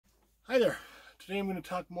Hi there. Today I'm going to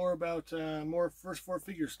talk more about more first four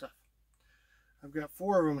figure stuff. I've got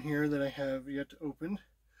 4 of them here that I have yet to open.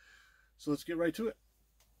 So let's get right to it.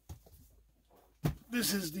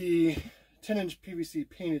 This is the 10-inch PVC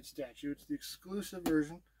painted statue. It's the exclusive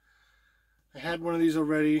version. I had one of these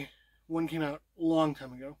already. One came out a long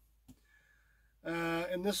time ago.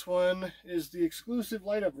 And this one is the exclusive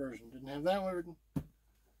light up version. Didn't have that one.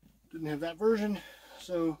 Didn't have that version.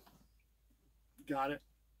 So got it.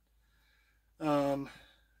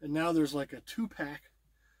 And now there's like a 2-pack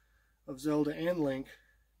of Zelda and Link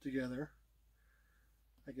together,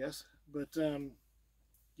 I guess. But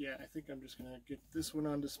yeah, I think I'm just gonna get this one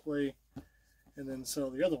on display and then sell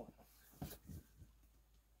the other one.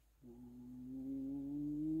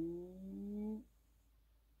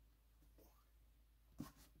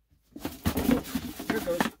 Here it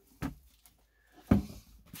goes.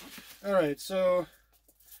 Alright, so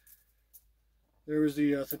there was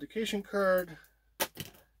the authentication card.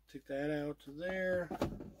 Take that out to there.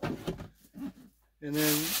 And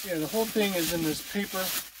then, yeah, the whole thing is in this paper.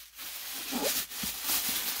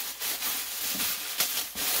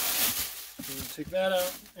 So take that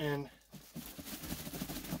out and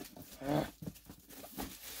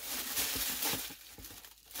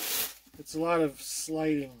it's a lot of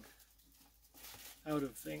sliding out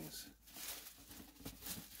of things.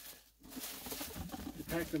 You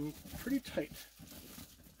pack them pretty tight.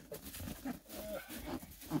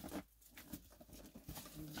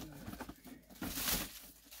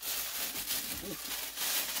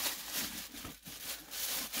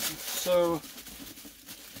 So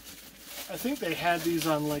I think they had these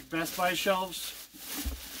on like Best Buy shelves.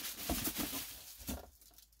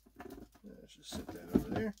 Let's just sit that over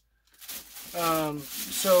there.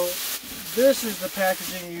 So this is the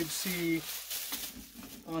packaging you'd see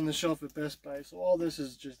on the shelf at Best Buy. So all this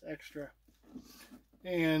is just extra.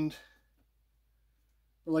 And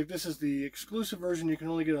like this is the exclusive version you can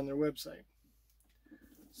only get on their website.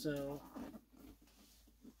 So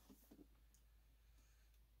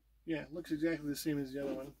yeah, it looks exactly the same as the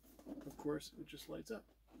other one. Of course, it just lights up.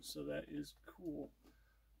 So that is cool.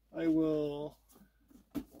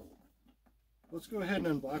 Let's go ahead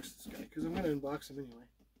and unbox this guy, because I'm going to unbox him anyway.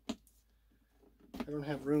 I don't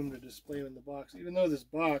have room to display him in the box, even though this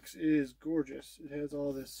box is gorgeous. It has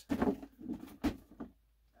all this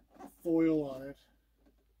foil on it.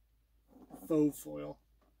 Faux foil.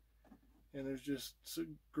 And there's just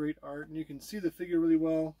some great art, and you can see the figure really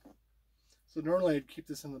well. So normally I'd keep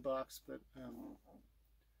this in the box, but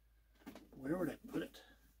where would I put it?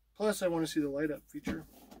 Plus I want to see the light up feature.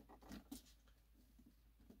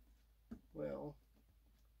 Well,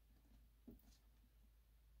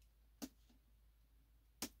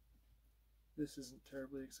 this isn't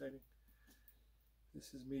terribly exciting.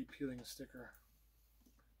 This is me peeling a sticker.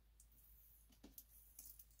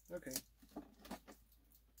 Okay.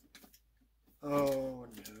 Oh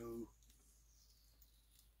no.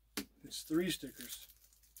 It's 3 stickers.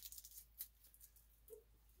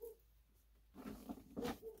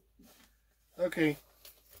 Okay.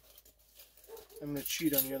 I'm going to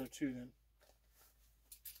cheat on the other 2 then.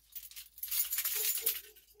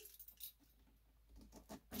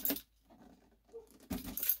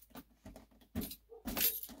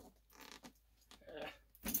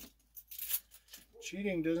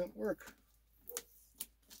 Cheating doesn't work.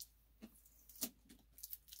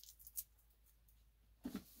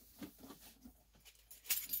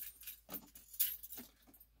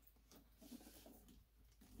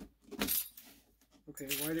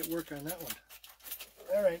 Okay, why did it work on that one?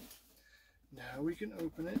 Alright, now we can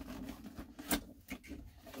open it.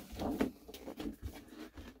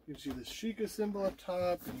 You can see the Sheikah symbol up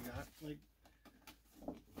top, and you got like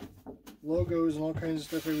logos and all kinds of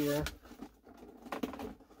stuff everywhere.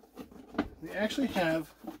 They actually have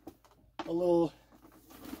a little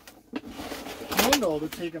handle to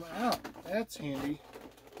take them out. That's handy.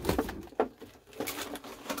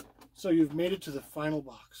 So you've made it to the final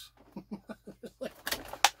box.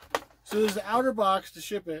 So there's the outer box to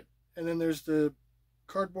ship it, and then there's the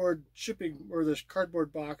cardboard shipping, or the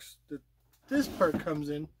cardboard box that this part comes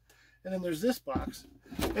in, and then there's this box,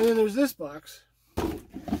 and then there's this box,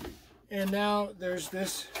 and now there's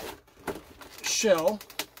this shell.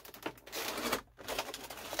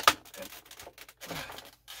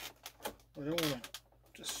 I don't want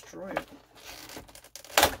to destroy it.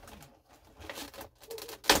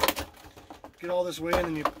 Get all this way, and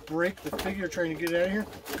then you break the figure trying to get it out of here.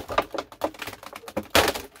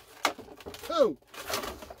 Oh!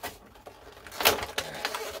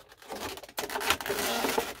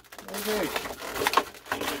 Okay.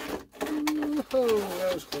 Oh,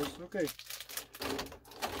 that was close. Okay.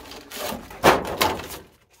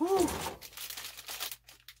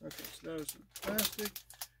 straws with plastic.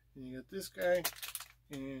 And you got this guy,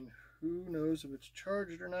 and who knows if it's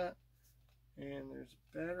charged or not. And there's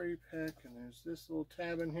a battery pack, and there's this little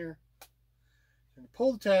tab in here. And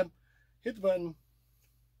pull the tab, hit the button,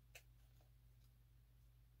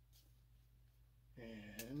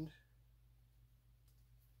 and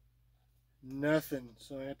nothing.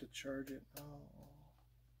 So I have to charge it. Oh.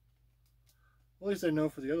 Well, at least I know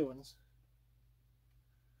for the other ones.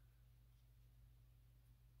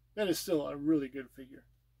 That is still a really good figure,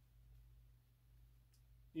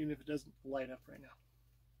 even if it doesn't light up right now.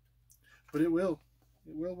 But it will.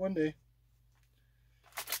 It will one day.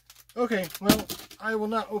 Okay, well, I will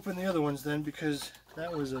not open the other ones then, because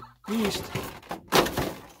that was a beast.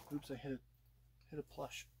 Oops, I hit a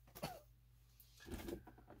plush.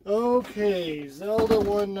 Okay, Zelda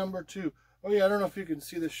 1 number 2. Oh yeah, I don't know if you can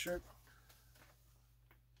see this shirt.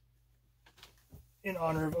 In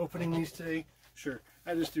honor of opening these today. Sure,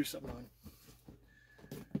 I just threw something on.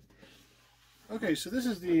 Okay, so this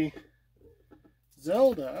is the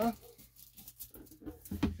Zelda.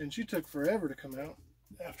 And she took forever to come out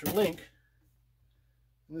after Link.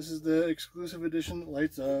 And this is the exclusive edition that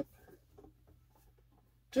lights up.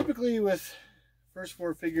 Typically with first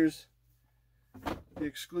 4 figures, the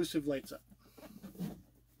exclusive lights up.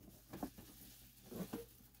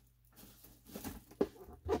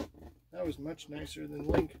 That was much nicer than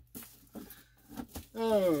Link.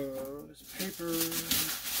 Oh, this paper.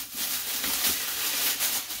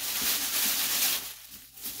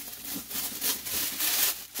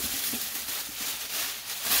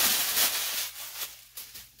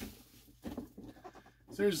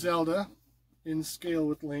 So there's Zelda in scale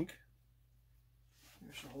with Link.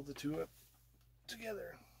 I should hold the two up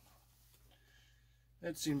together.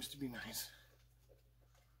 That seems to be nice.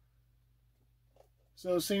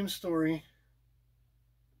 So same story.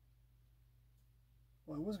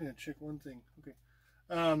 Well, I was going to check one thing. Okay.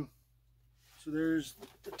 So there's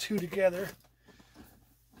the two together.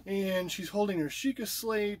 And she's holding her Sheikah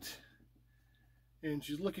slate. And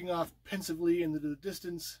she's looking off pensively into the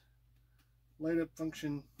distance. Light up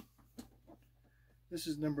function. This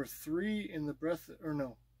is number 3 in the breath, or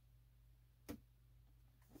no.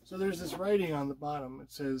 So there's this writing on the bottom.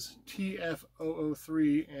 It says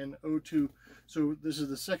TF003 and 02. So this is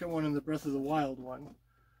the second one in the Breath of the Wild one.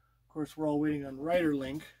 Of course, we're all waiting on Rider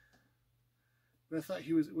Link. But I thought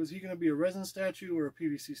was he going to be a resin statue or a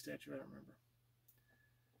PVC statue? I don't remember.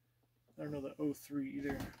 I don't know the 03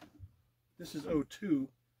 either. This is 02.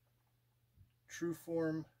 True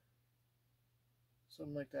form.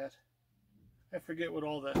 Something like that. I forget what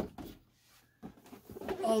all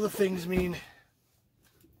the things mean.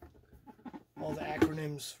 All the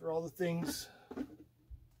acronyms for all the things.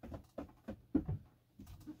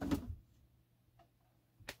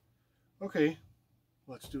 Okay,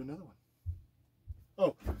 let's do another one.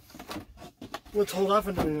 Oh, let's hold off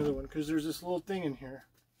on doing another one because there's this little thing in here.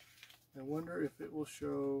 I wonder if it will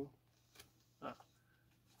show.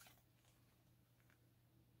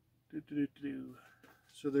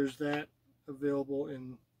 So there's that available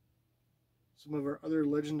in some of our other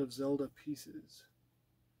Legend of Zelda pieces.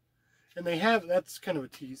 And they have, that's kind of a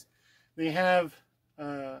tease, they have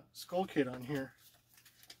Skull Kid on here.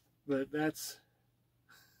 But that's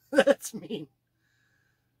mean.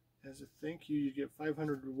 As a thank you, you get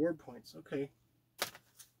 500 reward points. Okay.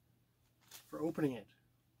 For opening it.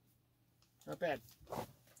 Not bad.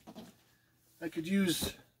 I could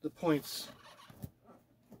use the points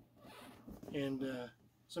and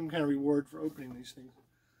some kind of reward for opening these things.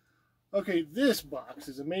 Okay, this box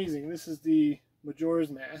is amazing. This is the Majora's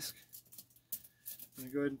Mask. I'm going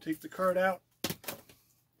to go ahead and take the card out.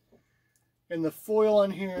 And the foil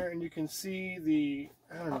on here, and you can see the,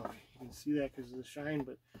 I don't know if you can see that because of the shine,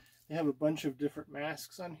 but they have a bunch of different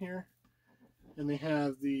masks on here. And they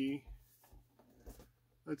have the,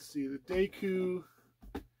 let's see, the Deku,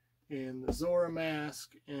 and the Zora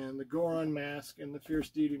mask, and the Goron mask, and the Fierce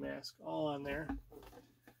Deity mask, all on there.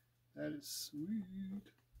 That is sweet.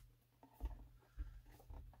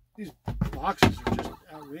 These boxes are just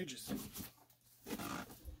outrageous.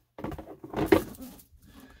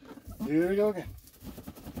 Here we go again.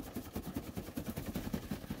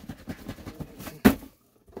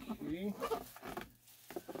 Okay.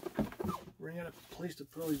 Running out of place to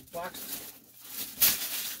put all these boxes.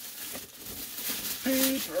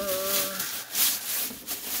 Paper.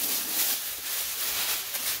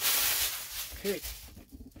 Okay.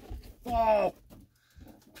 Oh,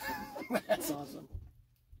 that's awesome.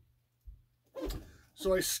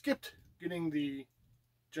 So I skipped getting the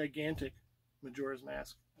gigantic Majora's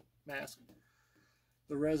Mask,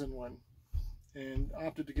 the resin one, and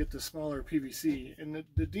opted to get the smaller PVC. And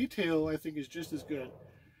the detail, I think, is just as good.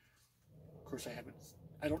 Of course,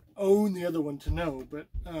 I don't own the other one to know, but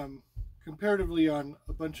comparatively on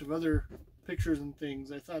a bunch of other pictures and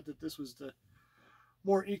things, I thought that this was the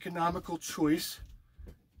more economical choice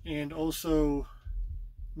and also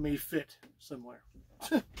may fit somewhere.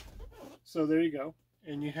 So there you go.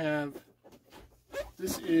 And you have,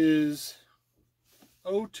 this is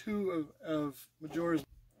O2 of Majora's.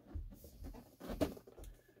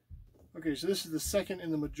 Okay, so this is the second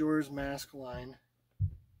in the Majora's Mask line.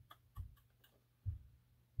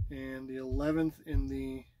 And the 11th in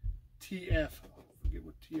the TF. I forget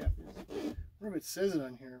what TF is. I wonder if it says it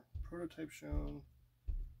on here. Prototype shown.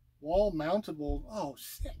 Wall mountable. Oh,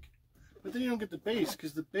 sick. But then you don't get the base,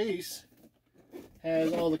 because the base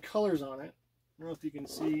has all the colors on it. I don't know if you can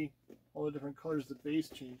see all the different colors the base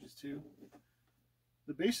changes to.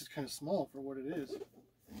 The base is kind of small for what it is.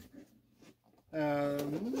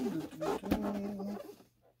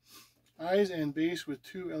 Eyes and base with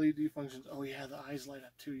 2 LED functions. Oh yeah, the eyes light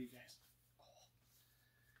up too, you guys. Oh.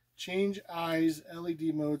 Change eyes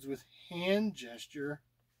LED modes with hand gesture.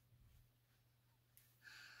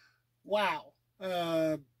 Wow.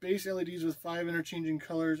 Base LEDs with 5 interchanging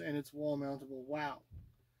colors, and it's wall mountable. Wow.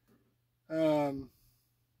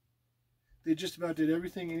 They just about did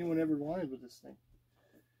everything anyone ever wanted with this thing.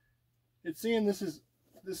 It's saying this is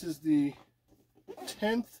the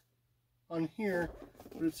 10th on here,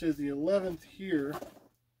 but it says the 11th here.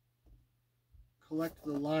 Collect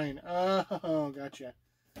the line. Oh, gotcha.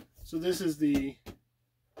 So this is the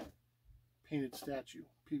painted statue,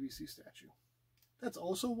 PVC statue. That's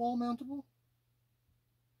also wall mountable?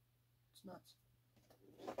 It's nuts.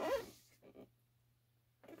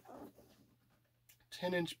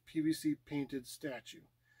 10-inch PVC painted statue.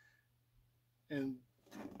 And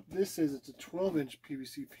this says it's a 12-inch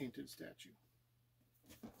PVC painted statue.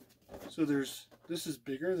 So this is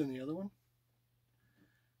bigger than the other one?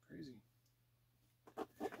 Crazy.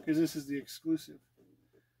 Because this is the exclusive.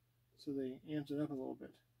 So they amped it up a little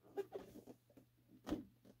bit.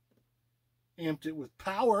 Amped it with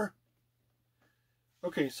power.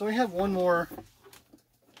 Okay, so I have one more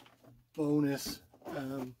bonus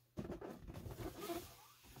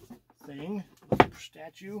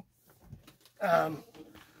statue. I'm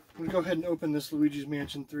going to go ahead and open this Luigi's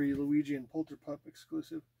Mansion 3 Luigi and Polterpup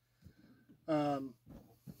exclusive. And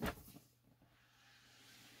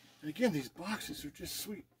again, these boxes are just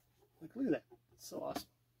sweet. Like, look at that. It's so awesome.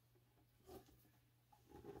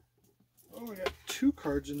 Oh, we got 2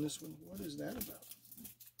 cards in this one. What is that about?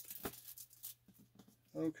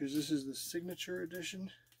 Oh, because this is the signature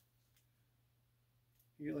edition.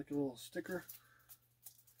 You get like a little sticker.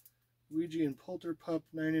 Luigi and Polterpup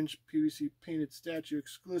 9-inch PVC painted statue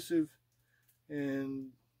exclusive.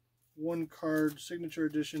 And 1 card signature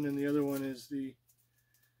edition, and the other one is the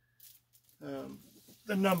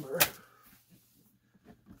number.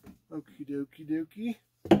 Okie dokie dokie.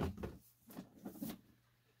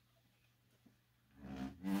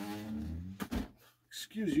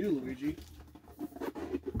 Excuse you, Luigi.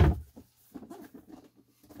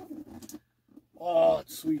 Oh,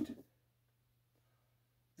 it's sweet.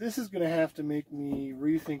 This is going to have to make me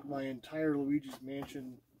rethink my entire Luigi's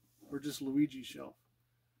Mansion, or just Luigi shelf.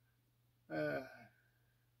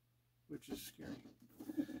 Which is scary.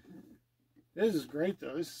 This is great,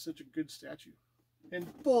 though. This is such a good statue. And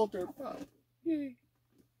Polterpup. Yay.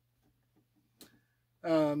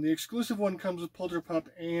 The exclusive one comes with Polterpup,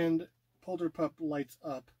 and Polterpup lights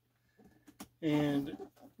up. And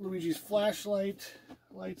Luigi's flashlight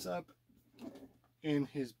lights up. And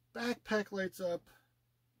his backpack lights up.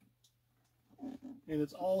 And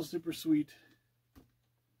it's all super sweet.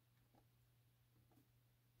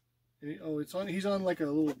 And he's on like a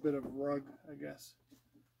little bit of rug, I guess.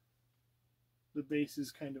 The base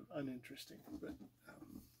is kind of uninteresting, but I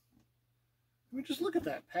mean, just look at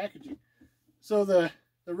that packaging. So the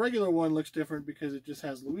regular one looks different because it just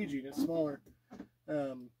has Luigi and it's smaller.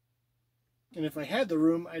 And if I had the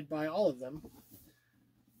room, I'd buy all of them,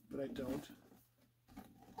 but I don't.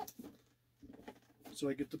 So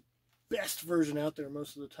I get the best version out there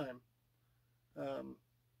most of the time.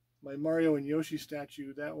 My Mario and Yoshi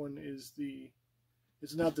statue, that one is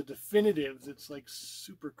it's not the definitives, it's like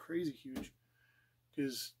super crazy huge.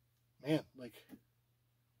 Because, man, like,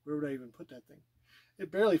 where would I even put that thing? It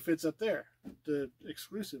barely fits up there, the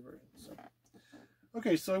exclusive version. So,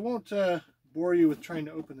 okay, so I won't bore you with trying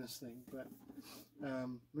to open this thing, but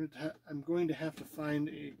I'm going to have to find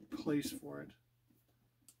a place for it.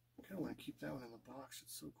 I kind of want to keep that one in the box.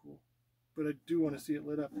 It's so cool. But I do want to see it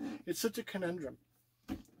lit up. It's such a conundrum,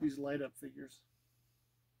 these light up figures.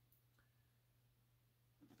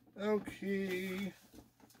 Okay,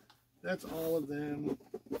 that's all of them.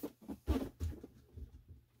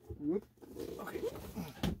 Whoop. Okay.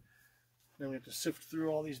 Now we have to sift through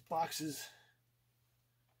all these boxes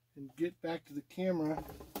and get back to the camera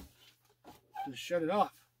to shut it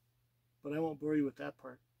off. But I won't bore you with that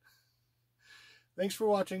part. Thanks for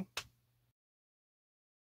watching.